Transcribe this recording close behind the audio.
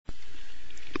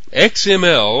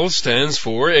XML stands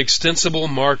for Extensible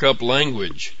Markup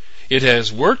Language. It has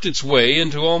worked its way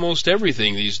into almost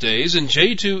everything these days, and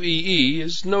J2EE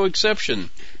is no exception.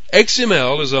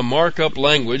 XML is a markup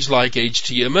language like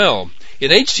HTML.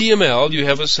 In HTML, you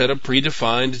have a set of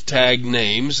predefined tag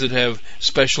names that have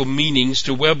special meanings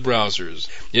to web browsers.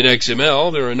 In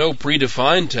XML, there are no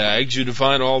predefined tags. You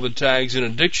define all the tags in a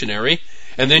dictionary,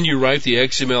 and then you write the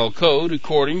XML code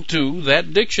according to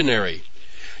that dictionary.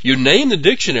 You name the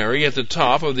dictionary at the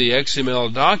top of the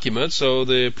XML document so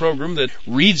the program that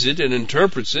reads it and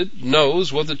interprets it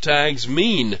knows what the tags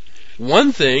mean.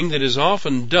 One thing that is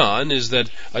often done is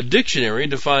that a dictionary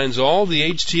defines all the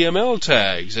HTML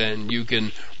tags, and you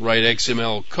can write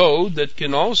XML code that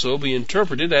can also be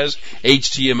interpreted as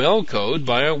HTML code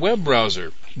by a web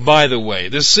browser. By the way,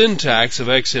 the syntax of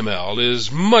XML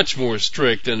is much more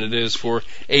strict than it is for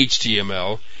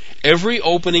HTML. Every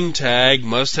opening tag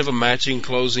must have a matching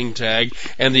closing tag,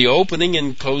 and the opening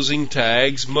and closing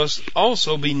tags must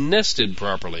also be nested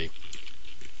properly.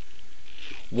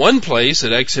 One place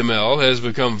that XML has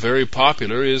become very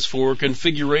popular is for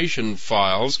configuration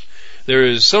files. There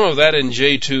is some of that in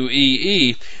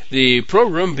J2EE. The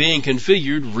program being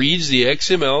configured reads the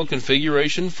XML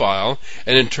configuration file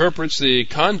and interprets the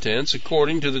contents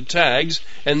according to the tags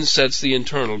and sets the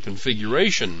internal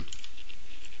configuration.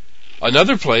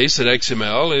 Another place that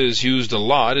XML is used a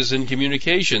lot is in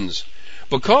communications.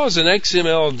 Because an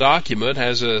XML document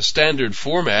has a standard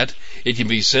format, it can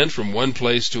be sent from one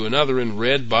place to another and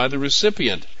read by the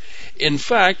recipient. In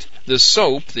fact, the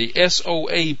SOAP, the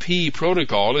SOAP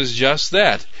protocol, is just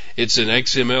that. It's an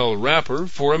XML wrapper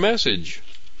for a message.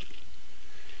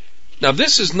 Now,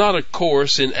 this is not a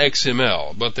course in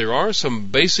XML, but there are some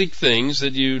basic things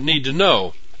that you need to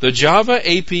know. The Java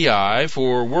API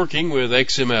for working with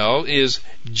XML is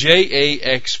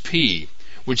JAXP,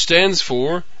 which stands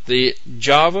for the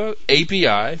Java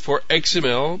API for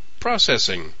XML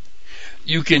Processing.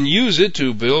 You can use it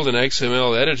to build an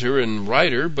XML editor and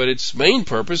writer, but its main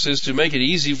purpose is to make it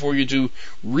easy for you to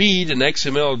read an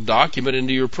XML document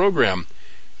into your program.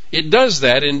 It does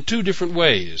that in two different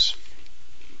ways.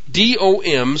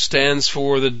 DOM stands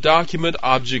for the Document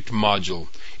Object Module.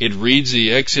 It reads the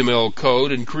XML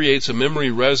code and creates a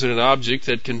memory-resident object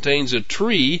that contains a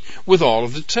tree with all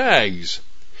of the tags.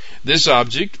 This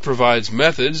object provides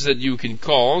methods that you can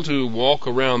call to walk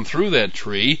around through that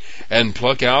tree and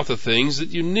pluck out the things that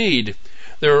you need.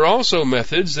 There are also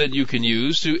methods that you can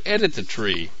use to edit the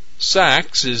tree.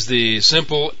 SAX is the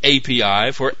simple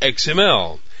API for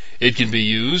XML. It can be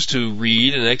used to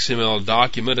read an XML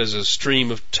document as a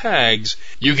stream of tags.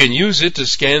 You can use it to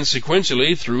scan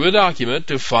sequentially through a document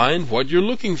to find what you're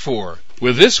looking for.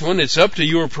 With this one, it's up to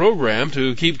your program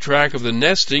to keep track of the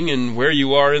nesting and where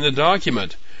you are in the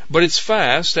document. But it's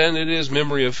fast and it is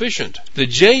memory efficient. The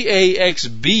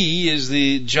JAXB is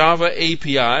the Java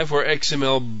API for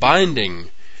XML binding.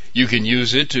 You can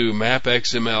use it to map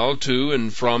XML to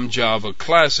and from Java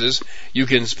classes. You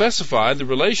can specify the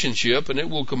relationship and it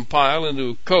will compile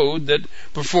into code that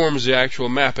performs the actual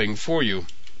mapping for you.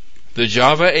 The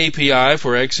Java API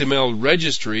for XML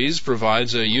registries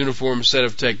provides a uniform set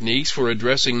of techniques for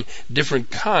addressing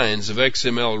different kinds of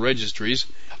XML registries.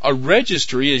 A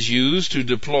registry is used to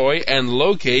deploy and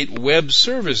locate web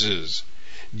services.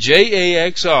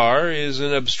 JAXR is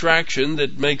an abstraction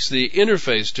that makes the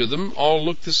interface to them all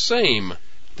look the same.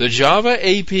 The Java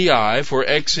API for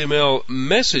XML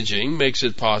messaging makes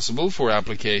it possible for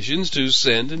applications to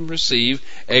send and receive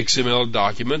XML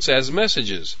documents as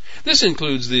messages. This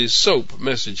includes the SOAP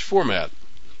message format.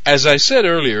 As I said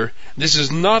earlier, this is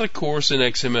not a course in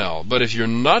XML, but if you're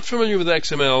not familiar with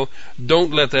XML,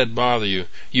 don't let that bother you.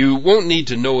 You won't need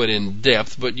to know it in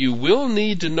depth, but you will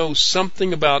need to know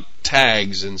something about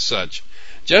tags and such.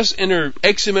 Just enter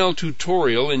XML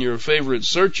tutorial in your favorite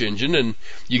search engine and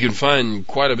you can find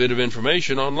quite a bit of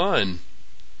information online.